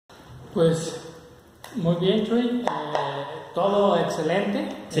Pues muy bien, Chuy, todo excelente.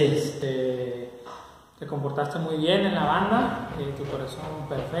 Sí. Te comportaste muy bien en la banda, tu corazón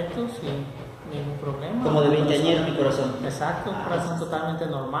perfecto, sin ningún problema. Como de 20 años mi corazón. Exacto, un corazón totalmente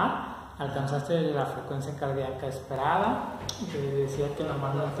normal. Alcanzaste la frecuencia cardíaca esperada. Te decía que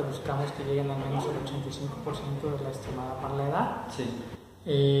normalmente buscamos que lleguen al menos el 85% de la estimada para la edad. Sí.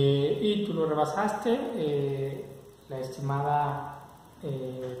 Y tú lo rebasaste. La estimada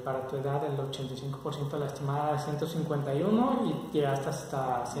para tu edad, el 85% de la estimada es 151 y llegaste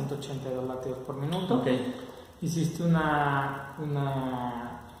hasta 182 latidos por minuto. Okay. Hiciste un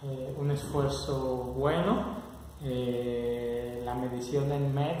esfuerzo bueno. La medición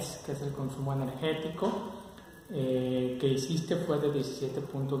en METs, que es el consumo energético, que hiciste fue de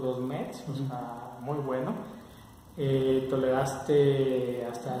 17.2 METs, o sea, muy bueno. Toleraste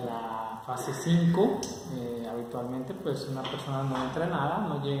hasta la fase 5. Habitualmente, pues una persona no entrenada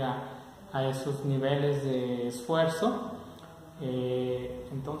no llega a esos niveles de esfuerzo.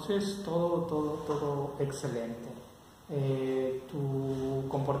 Entonces, todo excelente. Tu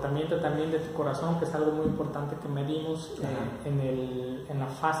comportamiento también de tu corazón, que es algo muy importante que medimos en la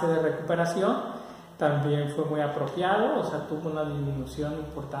fase de recuperación, también fue muy apropiado, o sea, tuvo una disminución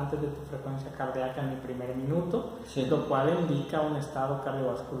importante de tu frecuencia cardíaca en el primer minuto, sí, lo cual indica un estado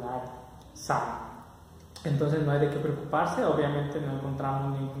cardiovascular sano. Entonces no hay de qué preocuparse, obviamente no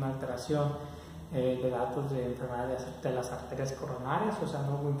encontramos ninguna alteración de datos de enfermedades de las arterias coronarias, o sea,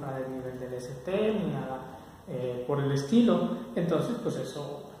 no hubo infrade del nivel del ST ni nada por el estilo. Entonces, pues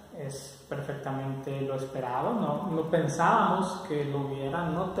eso es perfectamente lo esperado, no pensábamos que lo hubiera,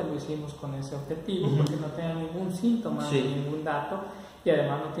 no te lo hicimos con ese objetivo, porque no tenía ningún síntoma, sí, ni ningún dato, y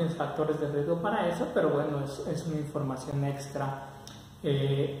además no tienes factores de riesgo para eso, pero bueno, es una información extra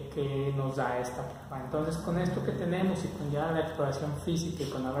que nos da esta prueba. Entonces, con esto que tenemos y con ya la exploración física y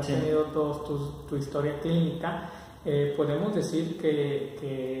con haber tenido toda tu historia clínica, podemos decir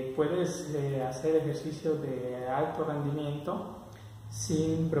que puedes hacer ejercicio de alto rendimiento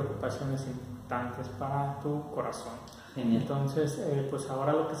sin preocupaciones importantes para tu corazón. Genial. Entonces, pues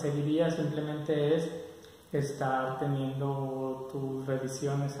ahora lo que seguiría simplemente es estar teniendo tus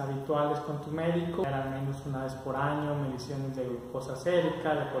revisiones habituales con tu médico, al menos una vez por año, mediciones de glucosa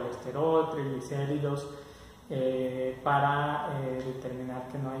sérica, de colesterol, triglicéridos, para determinar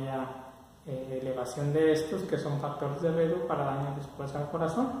que no haya elevación de estos, que son factores de riesgo para daño después al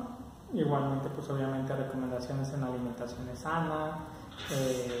corazón. Igualmente, pues obviamente recomendaciones en alimentación sana,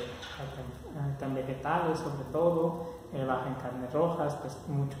 en vegetales sobre todo, baja en carnes rojas, pues,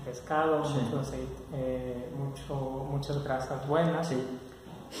 mucho pescado, mucho aceite, muchas grasas buenas,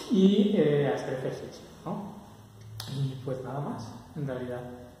 y hacer ejercicio, ¿no? Y pues nada más, en realidad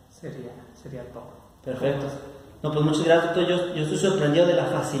sería todo. Perfecto. No, pues muchas gracias, doctor. Yo estoy sorprendido de la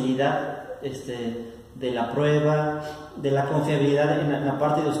facilidad de la prueba, de la confiabilidad en la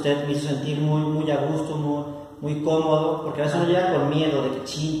parte de usted. Me hizo sentir muy a gusto, muy cómodo, porque a veces uno llega con miedo de que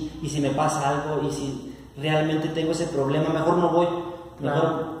y si me pasa algo, y si realmente tengo ese problema, mejor no voy,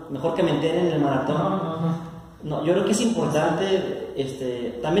 mejor que me enteren en el maratón. No, yo creo que es importante.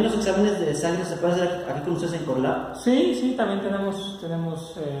 También los exámenes de sangre se pueden hacer aquí con ustedes en Corlab. Sí, también tenemos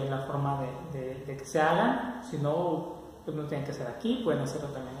la forma de que se hagan. Si no, pues no tienen que ser aquí, pueden hacerlo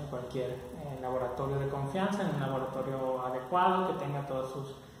también en cualquier laboratorio de confianza, en un laboratorio adecuado que tenga todas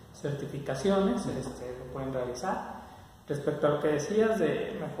sus certificaciones, lo pueden realizar. Respecto a lo que decías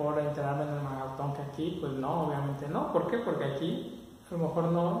de mejor enterarme en el maratón que aquí, pues no, obviamente no. ¿Por qué? Porque aquí a lo mejor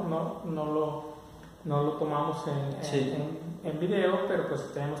no lo tomamos en video, pero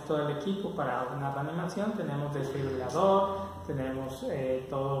pues tenemos todo el equipo para una reanimación, tenemos desfibrilador, tenemos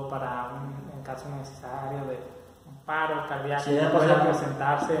todo para en caso necesario de un paro cardíaco, puede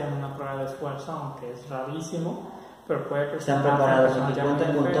presentarse en una prueba de esfuerzo, aunque es rarísimo, pero puede presentarse. Están preparados, que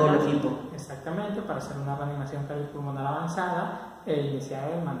cuentan con todo el equipo. Exactamente, para hacer una reanimación cardiopulmonar avanzada e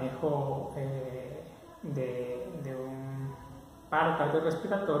iniciar el manejo de un paro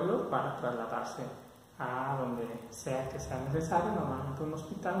cardiorrespiratorio para trasladarse a donde sea que sea necesario, normalmente un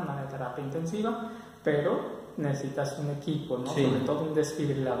hospital, una área de terapia intensiva, pero necesitas un equipo, ¿no? Sobre todo un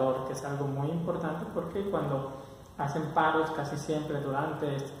desfibrilador, que es algo muy importante, porque cuando hacen paros casi siempre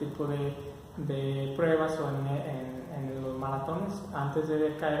durante este tipo de pruebas o en los maratones, antes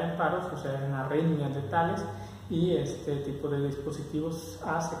de caer en paro suceden arritmias letales, y este tipo de dispositivos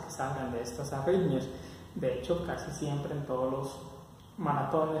hace que salgan de estas arritmias. De hecho, casi siempre en todos los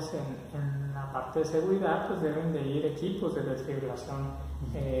maratones en la parte de seguridad, pues deben de ir equipos de desfibrilación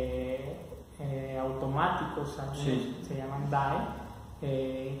automáticos, se llaman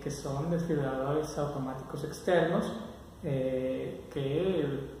DAE, que son desfibriladores automáticos externos,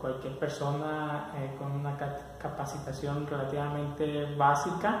 que cualquier persona con una capacitación relativamente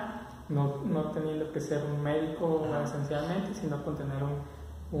básica, no teniendo que ser un médico esencialmente, sino con tener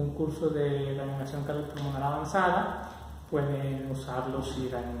un curso de reanimación cardiopulmonar avanzada, pueden usarlos y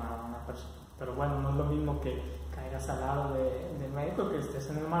reanimar a una persona. Pero bueno, no es lo mismo que caigas al lado del médico, que estés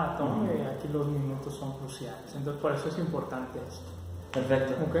en el maratón, aquí los minutos son cruciales. Entonces, por eso es importante esto.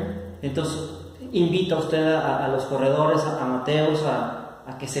 Perfecto. Okay. Entonces, invita usted a los corredores, a Mateos, a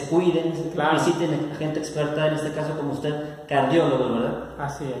que se cuiden, claro, visiten a gente experta, en este caso como usted, cardiólogo, ¿verdad?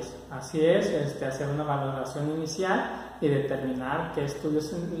 Así es, hacer una valoración inicial y determinar qué estudios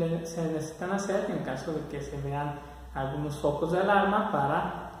se necesitan hacer en caso de que se vean algunos focos de alarma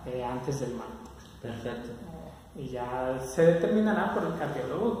para antes del mal. Perfecto. Y ya se determinará por el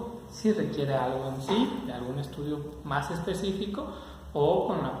cardiólogo si requiere algo en sí, de algún estudio más específico, o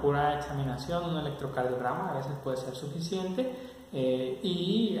con la pura examinación, un electrocardiograma a veces puede ser suficiente,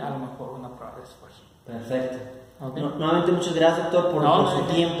 y a lo mejor una prueba de esfuerzo. Perfecto. Okay. Nuevamente muchas gracias, doctor, por su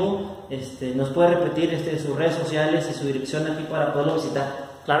tiempo. ¿Nos puede repetir sus redes sociales y su dirección aquí para poderlo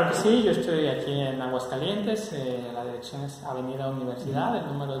visitar? Claro que sí, yo estoy aquí en Aguascalientes, la dirección es Avenida Universidad, el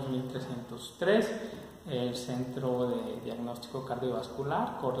número es 1303, el Centro de Diagnóstico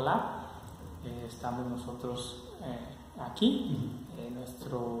Cardiovascular, Corlab. Estamos nosotros aquí.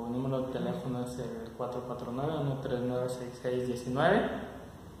 Nuestro número de teléfono es el 449-139-6619,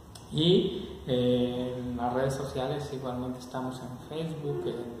 y en las redes sociales igualmente estamos en Facebook,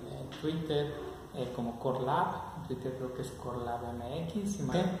 en Twitter, como Corlab. En Twitter creo que es Corlab MX.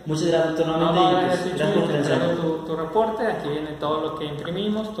 Muchas gracias, doctor. Gracias por traer tu reporte. Aquí viene todo lo que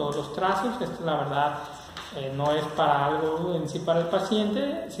imprimimos, todos los trazos. Esto, la verdad, no es para algo en sí para el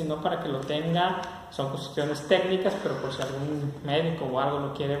paciente, sino para que lo tenga. Son cuestiones técnicas, pero por si algún médico o algo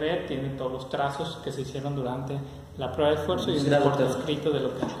lo quiere ver, tiene todos los trazos que se hicieron durante la prueba de esfuerzo y un reporte escrito de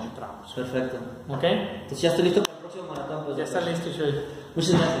lo que encontramos. Perfecto. ¿Ok? Entonces ya estoy listo para el próximo maratón. Pues, ya está listo, Shoy.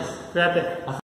 Muchas gracias. Cuídate.